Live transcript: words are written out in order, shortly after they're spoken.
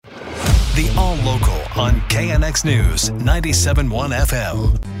The All Local on KNX News 97.1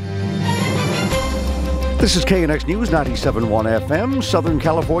 FM. This is KNX News 97.1 FM, Southern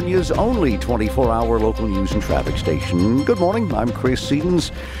California's only 24-hour local news and traffic station. Good morning, I'm Chris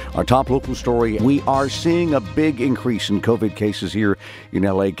Sedens. Our top local story, we are seeing a big increase in COVID cases here in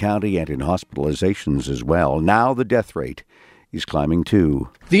LA County and in hospitalizations as well. Now the death rate is climbing too.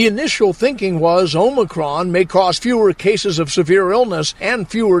 The initial thinking was Omicron may cause fewer cases of severe illness and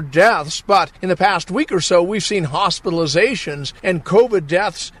fewer deaths, but in the past week or so, we've seen hospitalizations and COVID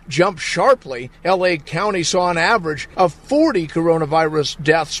deaths jump sharply. LA County saw an average of 40 coronavirus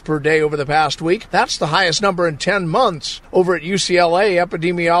deaths per day over the past week. That's the highest number in 10 months. Over at UCLA,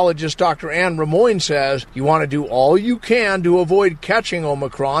 epidemiologist Dr. Anne Ramoyne says you want to do all you can to avoid catching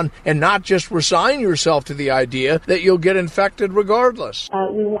Omicron and not just resign yourself to the idea that you'll get infected regardless.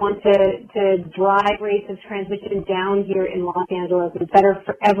 We want to drive rates of transmission down here in Los Angeles. It's better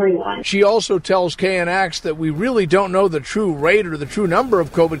for everyone. She also tells KNX that we really don't know the true rate or the true number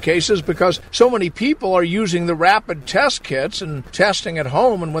of COVID cases because so many people are using the rapid test kits and testing at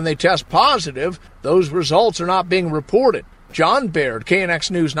home, and when they test positive, those results are not being reported. John Baird,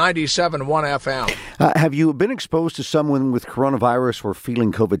 KNX News 97.1 FM. Have you been exposed to someone with coronavirus or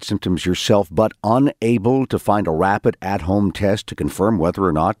feeling COVID symptoms yourself, but unable to find a rapid at-home test to confirm whether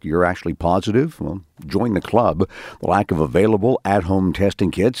or not you're actually positive? Well, join the club. The lack of available at-home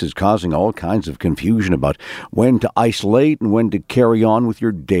testing kits is causing all kinds of confusion about when to isolate and when to carry on with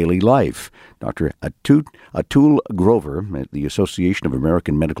your daily life. Dr. Atul Grover at the Association of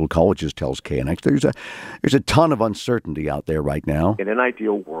American Medical Colleges tells KNX there's a ton of uncertainty out there right now. In an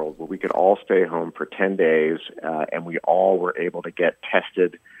ideal world where we could all stay home for 10 days and we all were able to get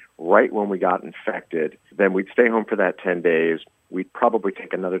tested right when we got infected, then we'd stay home for that 10 days. We'd probably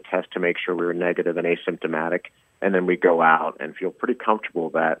take another test to make sure we were negative and asymptomatic, and then we'd go out and feel pretty comfortable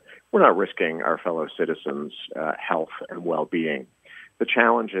that we're not risking our fellow citizens' health and well-being. The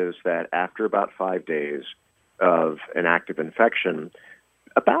challenge is that after about 5 days of an active infection,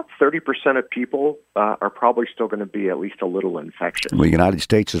 about 30% of people are probably still going to be at least a little infectious. The United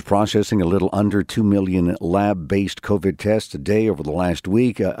States is processing a little under 2 million lab-based COVID tests a day over the last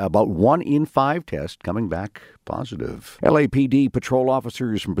week. About 1 in 5 tests coming back positive. LAPD patrol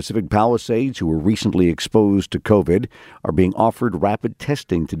officers from Pacific Palisades who were recently exposed to COVID are being offered rapid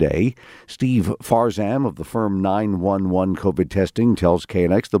testing today. Steve Farzam of the firm 911 COVID Testing tells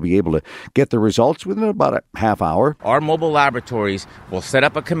KNX they'll be able to get the results within about a half hour. Our mobile laboratories will set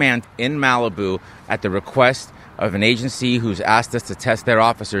up a command in Malibu at the request of an agency who's asked us to test their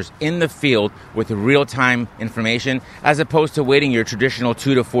officers in the field with real-time information, as opposed to waiting your traditional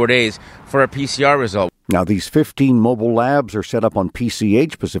 2 to 4 days for a PCR result. Now, these 15 mobile labs are set up on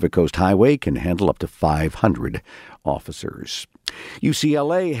PCH, Pacific Coast Highway, can handle up to 500 officers.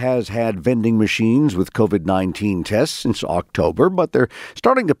 UCLA has had vending machines with COVID-19 tests since October, but they're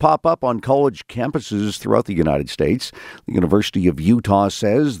starting to pop up on college campuses throughout the United States. The University of Utah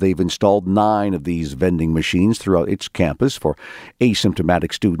says they've installed 9 of these vending machines throughout its campus for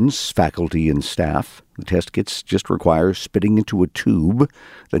asymptomatic students, faculty, and staff. The test kits just require spitting into a tube,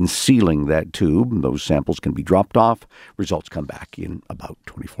 then sealing that tube. Those samples can be dropped off. Results come back in about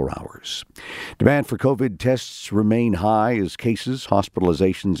 24 hours. Demand for COVID tests remain high as cases,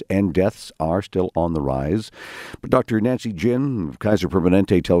 hospitalizations, and deaths are still on the rise. But Dr. Nancy Jin of Kaiser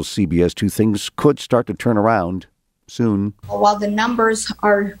Permanente tells CBS 2 things could start to turn around soon. While the numbers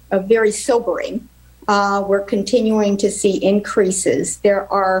are very sobering, we're continuing to see increases.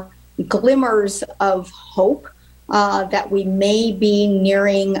 There are glimmers of hope that we may be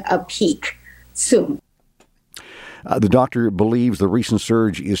nearing a peak soon. The doctor believes the recent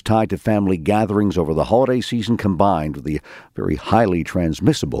surge is tied to family gatherings over the holiday season combined with the very highly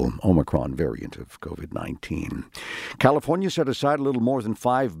transmissible Omicron variant of COVID-19. California set aside a little more than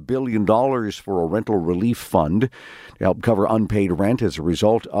 $5 billion for a rental relief fund to help cover unpaid rent as a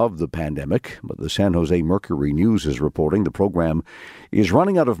result of the pandemic. But the San Jose Mercury News is reporting the program is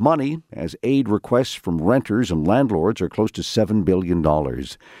running out of money as aid requests from renters and landlords are close to $7 billion.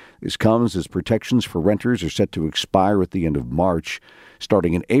 This comes as protections for renters are set to expire at the end of March.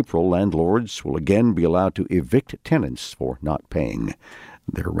 Starting in April, landlords will again be allowed to evict tenants for not paying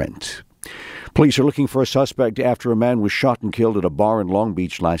their rent. Police are looking for a suspect after a man was shot and killed at a bar in Long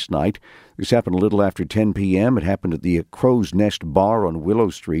Beach last night. This happened a little after 10 p.m. It happened at the Crow's Nest Bar on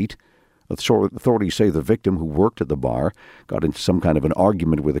Willow Street. Authorities say the victim, who worked at the bar, got into some kind of an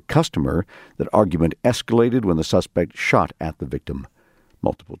argument with a customer. That argument escalated when the suspect shot at the victim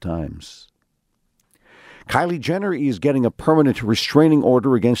multiple times. Kylie Jenner is getting a permanent restraining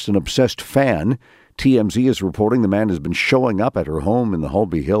order against an obsessed fan. TMZ is reporting the man has been showing up at her home in the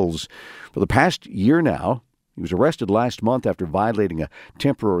Holby Hills for the past year now. He was arrested last month after violating a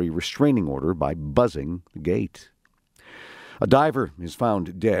temporary restraining order by buzzing the gate. A diver is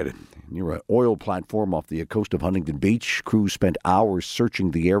found dead near an oil platform off the coast of Huntington Beach. Crews spent hours searching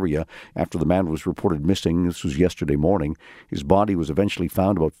the area after the man was reported missing. This was yesterday morning. His body was eventually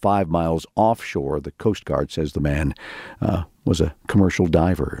found about 5 miles offshore. The Coast Guard says the man was a commercial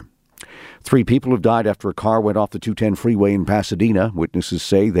diver. 3 people have died after a car went off the 210 freeway in Pasadena. Witnesses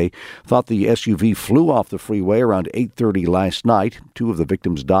say they thought the SUV flew off the freeway around 8:30 last night. 2 of the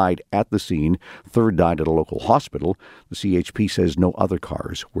victims died at the scene. 3rd died at a local hospital. The CHP says no other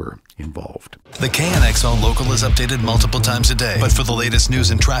cars were involved. The KNXO local is updated multiple times a day. But for the latest news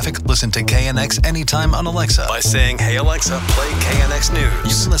and traffic, listen to KNX anytime on Alexa by saying, "Hey Alexa, play KNX News."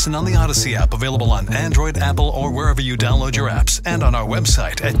 You can listen on the Odyssey app, available on Android, Apple, or wherever you download your apps, and on our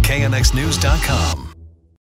website at knxnews.com.